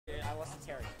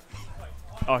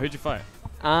Oh, who'd you fight?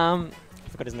 I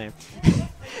forgot his name.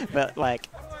 But like,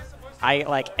 I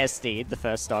like SD'd the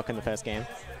first stock in the first game.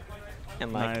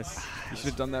 And like, nice. You should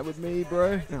have done that with me,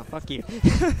 bro. Oh, fuck you.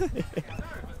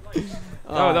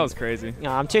 Oh, that was crazy.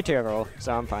 No, I'm 2-2 overall,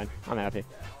 so I'm fine. I'm happy.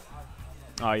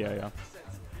 Oh, yeah, yeah.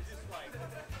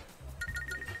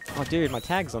 Oh, dude, my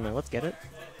tag's on there. Let's get it.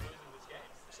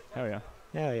 Hell yeah.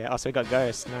 Hell yeah. Oh, so we got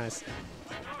Ghost. Nice.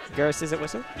 Ghost, is it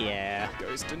Whissle? Yeah.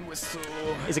 Ghost and Whissle.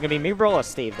 Is it going to be me, Brawl, or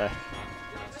Steve, though?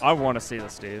 I want to see the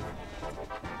Steve.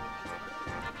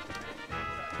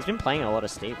 He's been playing a lot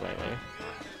of Steve lately.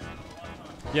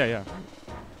 Yeah, yeah.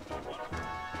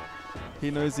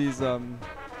 He knows his up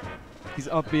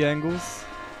B angles.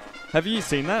 Have you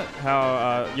seen that?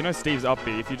 How you know Steve's up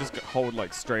B. If you just hold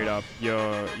like straight up,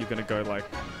 you're gonna go like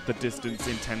the distance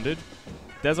intended.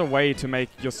 There's a way to make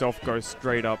yourself go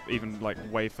straight up, even like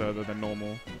way further than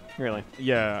normal. Really?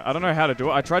 Yeah, I don't know how to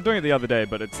do it. I tried doing it the other day,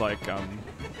 but it's like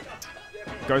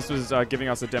Ghost was giving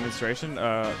us a demonstration.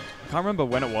 I can't remember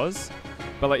when it was,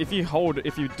 but like if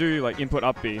you do like input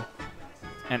up B.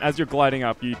 And as you're gliding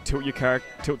up, you tilt your character,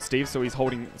 tilt Steve, so he's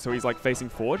like facing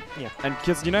forward. Yeah. And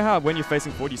because you know how when you're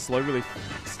facing forward, you fall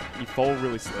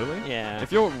really slowly. Yeah.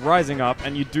 If you're rising up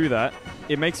and you do that,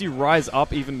 it makes you rise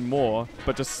up even more,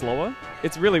 but just slower.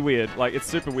 It's really weird. Like it's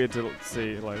super weird to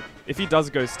see. Like if he does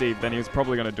go Steve, then he's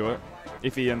probably gonna do it.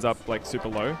 If he ends up like super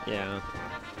low. Yeah.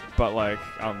 But like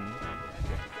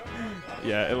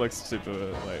yeah, it looks super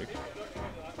like.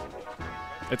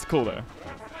 It's cool though.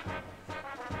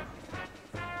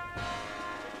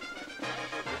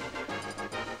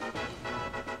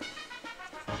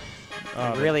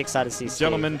 I'm really excited to see Steve.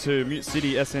 Gentleman to Mute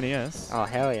City SNES. Oh,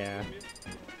 hell yeah.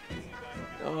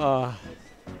 Oh.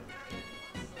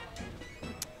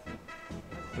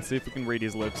 Let's see if we can read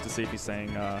his lips to see if he's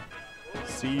saying,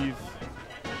 Steve.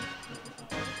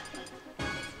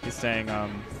 He's saying, what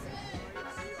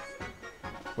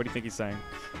do you think he's saying?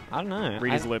 I don't know.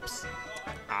 Read his lips.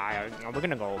 We're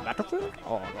gonna go Battlefield?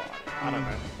 Oh, God. I don't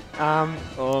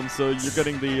know. So you're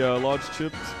getting the large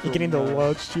chips? You're getting the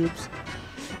large chips?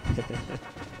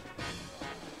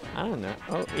 I don't know.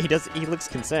 Oh, he does. He looks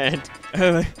concerned.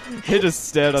 He just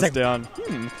stared us like, down.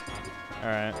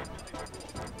 Alright.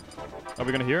 Are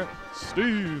we gonna hear it?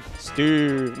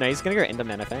 Steve! No, he's gonna go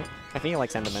Enderman, I think. I think he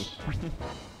likes Enderman.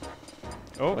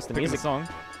 Oh, what's the music? music Song.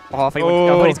 Oh, I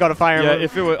thought he's got a fire Yeah, emblem.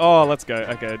 if it was... Oh, let's go.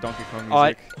 Okay, Donkey Kong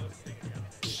music.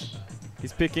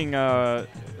 He's picking the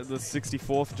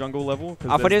 64th jungle level.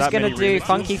 I thought he was going to do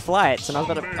Funky Flights, and I was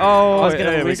going to... Oh, I was going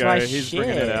to there we lose go. my He's shit.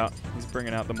 bringing it out. He's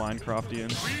bringing out the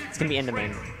Minecraftian. It's going to be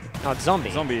Enderman. Oh, it's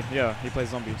Zombie. Zombie, yeah. He plays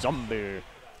Zombie. Zombie.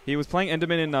 He was playing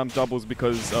Enderman in doubles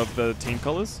because of the team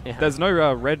colors. Yeah. There's no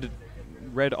red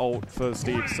alt for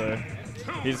Steve, so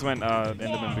he just went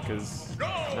Enderman because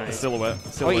the silhouette.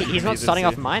 Oh, he's not starting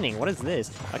off mining. What is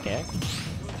this? Okay.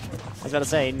 I was about to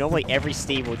say, normally every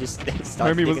Steve will just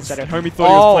start Homie thought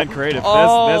he was playing creative.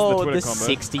 There's the Twitter combo.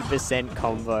 60%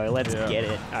 combo. Let's get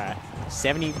it. Alright.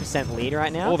 70% lead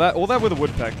right now. All that with a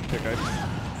wood pick.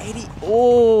 80.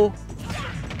 Oh.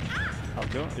 Up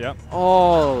to it. Yeah.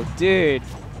 Oh, dude.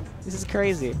 This is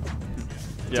crazy.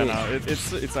 Yeah, no,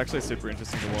 it's actually super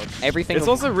interesting to watch. Everything. It's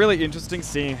also really interesting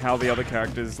seeing how the other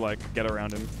characters like get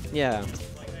around him. Yeah.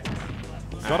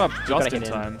 Got up just in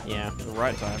time. Yeah. The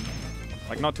right time.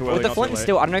 Like not too early. With the flint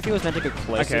still, I don't know if he was meant to go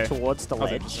closer towards the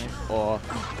Okay. ledge, or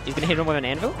he's gonna hit him with an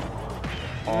anvil.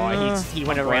 Oh, he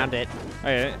went around it. Oh,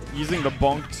 yeah, using the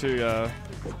bonk to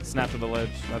snap to the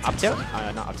ledge. That's up tilt?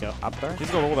 Not up tilt. Up throw. He's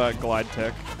got all that glide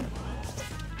tech.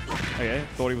 Okay,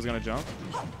 thought he was gonna jump.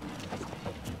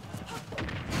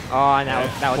 Oh, and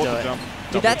that would do it.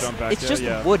 Dude, it's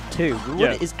just wood too.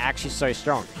 Wood is actually so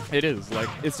strong. It is. Like,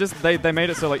 it's just they made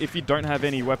it so like if you don't have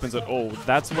any weapons at all,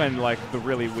 that's when like the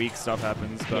really weak stuff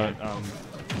happens. But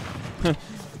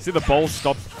see the bowl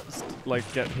stop, like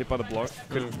get hit by the block.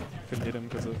 Couldn't hit him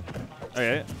because of.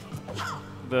 Okay.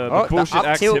 The bullshit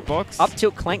axe hitbox. Up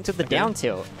tilt clank to the down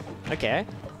tilt. Okay.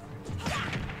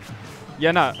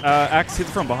 Yeah, no. Axe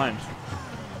hits from behind.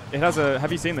 It has a...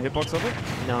 Have you seen the hitbox of it?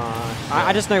 No.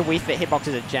 I just know Wii Fit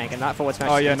hitboxes are jank, and that forward smash.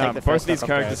 Oh yeah, no. Both of these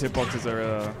characters' hitboxes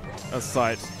are a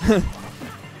sight.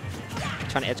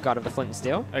 Trying to edge guard of the flint and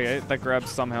steel. Okay, that grab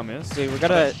somehow missed. Dude, we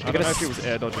gotta... I don't know if he was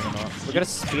air dodging or not. We gotta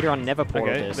speeder on never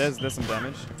portal this. Okay, there's some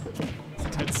damage.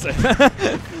 Don't say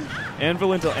that.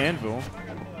 Anvil into anvil.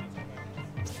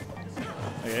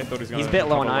 Okay, I thought he was gonna... He's a bit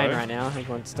low on iron right now. He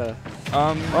wants to...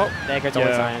 Oh, there goes all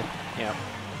his iron. Yep.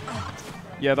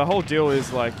 Yeah, the whole deal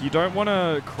is like you don't want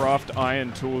to craft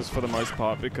iron tools for the most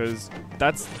part because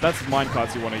that's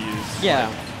minecarts you want to use.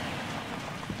 Yeah.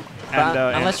 And,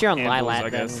 unless you're on anvils,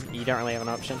 Lilat, then you don't really have an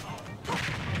option.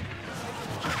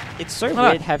 It's so No,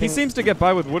 weird having... he seems to get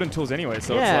by with wooden tools anyway,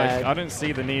 so Yeah. it's like, I don't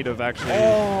see the need of actually...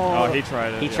 Oh, he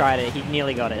tried it. He yeah. tried it. He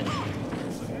nearly got it.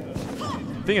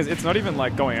 Thing is, it's not even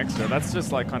like going extra. That's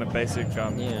just like kind of basic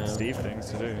Yeah. Steve things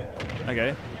to do.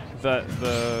 Okay.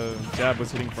 The jab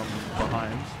was hitting from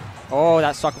behind. Oh,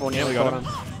 that soccer ball nearly Nearly got got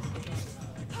him.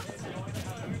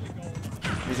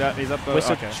 He's up the...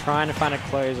 Whissle Okay. trying to find a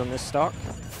close on this stock.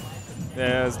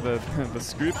 There's the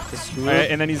scoop. The scoop.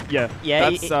 And then he's... Yeah. Yeah,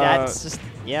 That's, that's just...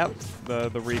 Yep. the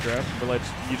regrab. The ledge.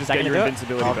 You just Is that get gonna your do it?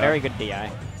 invincibility Oh, back. very good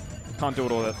DI. Can't do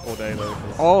it all day though.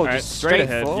 Oh, Alright, just straight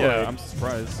ahead. forward. Yeah, I'm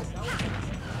surprised.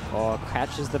 Oh,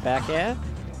 catches the back air.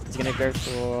 He's going to go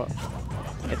for...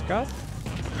 Edge guard.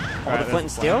 Oh, Alright, the flint and there's the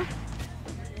steel.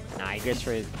 Nah, he goes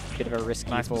for a bit of a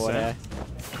risky Nice forward percent. air.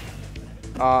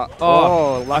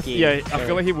 Oh, lucky. Yeah, I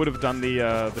feel like he would have done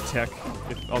the tech.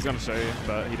 I was going to show you,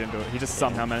 but he didn't do it. He just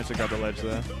somehow managed to grab the ledge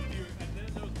there.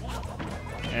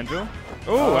 Anvil?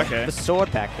 Oh, okay. The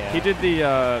sword back air. He did the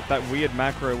that weird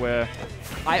macro where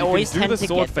I you always can do tend the to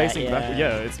sword get facing that, back.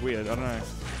 Yeah, it's weird. I don't know.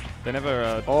 They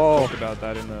never Oh. talked about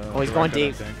that in the. Oh, he's direct, going I don't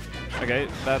deep. think. Okay,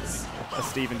 that's a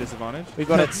Steven disadvantage. We've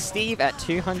got a Steve at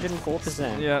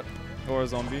 204%. Yeah, or a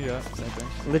zombie. Yeah, same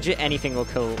thing. Legit anything will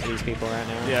kill these people right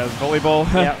now. Yeah,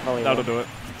 volleyball. Yeah, volleyball. That'll do it.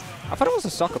 I thought it was a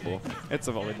soccer ball. It's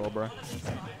a volleyball, bro.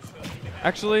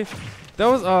 Actually, that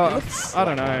was I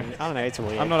don't know. I don't know, it's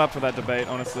weird. I'm not up for that debate,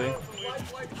 honestly.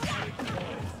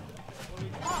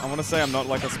 I want to say I'm not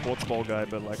like a sports ball guy,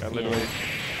 but like I literally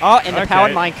Oh, and the Okay,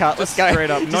 powered minecart. Let's just go. straight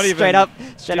up, Just not even- straight up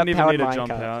didn't even powered need to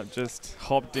jump minecart. out. Just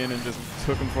hopped in and just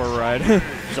took him for a ride.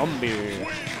 Zombie.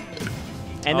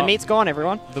 And the Oh. meat's gone,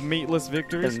 everyone. The meatless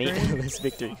victory The screen. meatless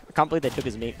victory. I can't believe they took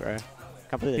his meat, bro.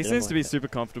 Can't believe they He did seems him to be like that. super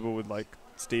comfortable with like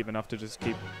Steve enough to just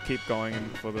keep going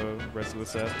for the rest of the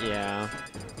set. Yeah.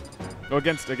 Or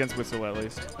against Whissle at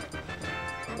least.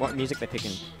 What music they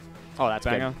picking? Oh, that's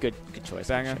Banger. good. Good choice.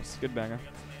 Banger, Good choice. good banger.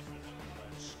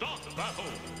 Start the battle.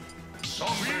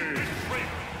 Zombie break.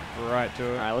 Right to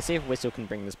it. Alright, let's see if Whissle can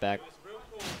bring this back.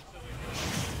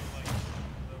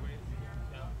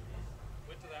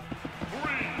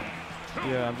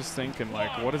 Yeah, I'm just thinking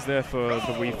like, what is there for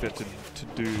the Wii Fit to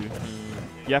do?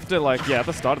 You have to like, yeah, at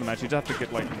the start of the match, you just have to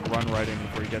get like run right in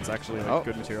before he gets actually like Oh.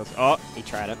 good materials. Oh, He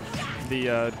tried it.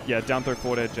 the yeah, down throw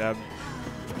forward air jab.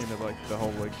 You know, like the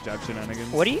whole like jab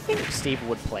shenanigans. What do you think Steve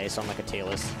would place on like a tier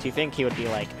list? Do you think he would be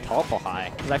like top or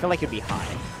high? Because I feel like he'd be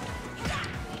high.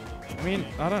 I mean,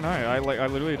 I don't know. I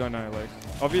literally don't know. Like,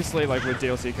 obviously, like with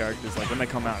DLC characters, like when they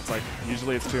come out, it's like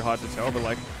usually it's too hard to tell. But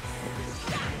like,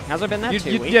 Has it been that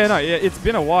 2 weeks? yeah, no, yeah, it's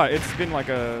been a while. It's been like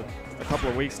a couple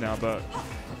of weeks now, but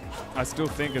I still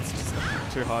think it's just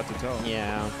too hard to tell.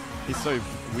 Yeah. He's so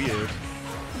weird.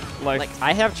 Like, Like,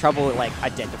 I have trouble like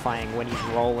identifying when he's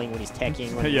rolling, when he's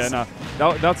teching. When yeah, he's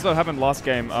no, that's what happened last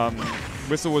game.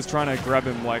 Whissle was trying to grab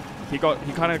him. Like, he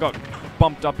kind of got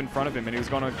bumped up in front of him, and he was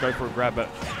going to go for a grab. But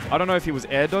I don't know if he was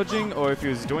air dodging or if he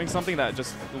was doing something that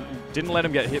just didn't let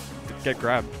him get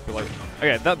grabbed. But like,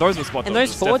 okay, those were spot And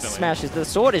dodges, those forward definitely. smashes, the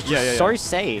sword is just Yeah, yeah, so yeah.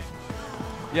 safe.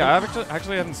 Yeah, I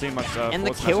actually haven't seen much. And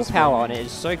the forward kill smashes power from on it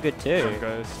is so good too.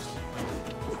 Ghost.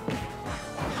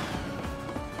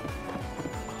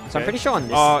 So I'm pretty sure on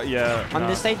this Oh yeah. on no,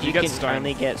 this stage you get can stone.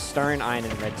 only get stone, iron,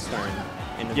 and redstone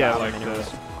in the Yeah, battle like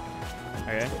minerals.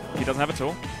 Okay, he doesn't have a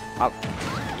tool. Oh,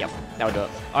 yep, that would do it.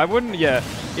 I wouldn't. Yeah,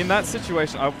 in that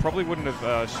situation, I probably wouldn't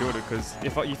have shielded because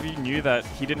if you knew that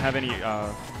he didn't have any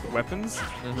weapons,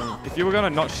 if you were gonna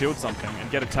not shield something and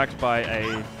get attacked by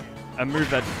a move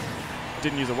that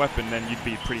didn't use a weapon, then you'd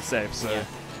be pretty safe. So Yeah.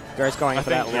 Ghost going I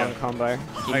for that think, long yeah. combo.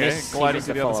 He Okay, missed, gliding missed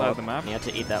to the other side of the follow-up. map. He had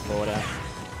to eat that board out.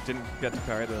 didn't get to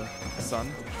parry the sun.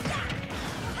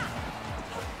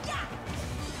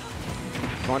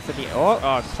 Going for the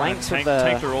planks tank, with the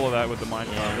tank through all of that with the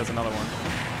minecart. Yeah. There's another one.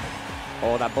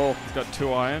 oh that ball. He's got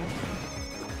 2 iron.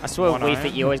 I swear, One Wii eye.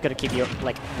 Fit, you always got to keep your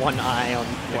like one eye on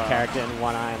the Wow. character and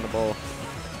one eye on the ball.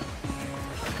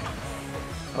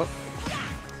 Oh,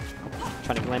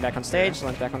 trying to land back on stage,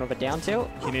 land back on over down tilt.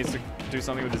 He needs to do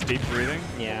something with his deep breathing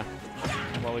Yeah.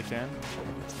 while he can.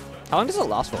 How long does it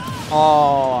last for?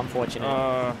 Oh,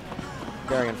 unfortunate.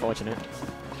 Very unfortunate.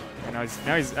 Now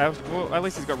he's well, at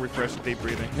least he's got refreshed deep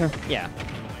breathing. Yeah.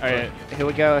 Okay, Here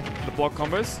we go. the block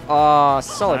combos. Oh,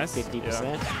 solid Nice,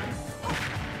 50%.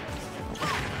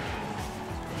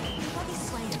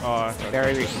 Oh,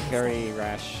 Very, very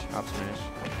rash up smash.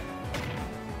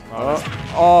 oh,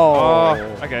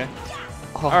 Oh. okay.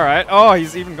 Oh. All right. Oh,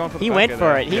 he's even gone for the He back went air for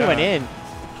there. it. He Yeah. went in.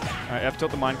 All right, F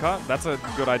tilt the minecart. That's a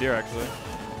good idea actually.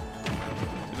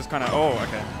 You just kind of. Oh,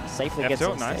 okay. Safely F gets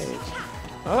tilt, on nice. stage.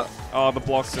 Oh, Oh, the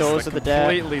blocks Stalls just with like, the dab.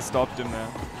 completely stopped him there.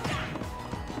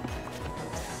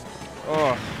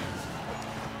 Oh,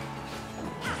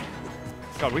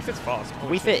 God, Wii Fit's fast.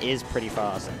 Wii Fit is pretty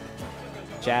fast.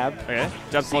 Jab. Okay.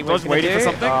 Jab See slot what he's dodge, gonna waiting for do?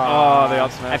 something. Oh, the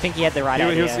up smash. I think he had the right he,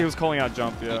 idea. he was calling out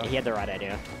jump, yeah. He had the right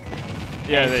idea.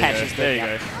 Yeah, And there catches you the go.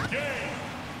 There you jump. go.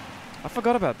 I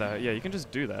forgot about that. Yeah, you can just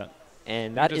do that.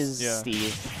 And that just- is yeah.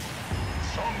 Steve.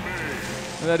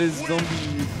 That is Zombie.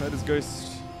 That is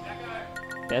Ghost.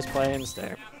 Best player in the state.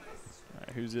 Alright,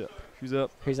 who's up? Who's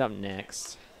up? Who's up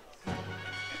next?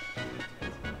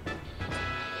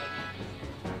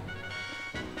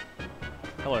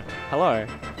 Hello.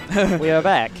 Hello. We are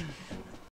back.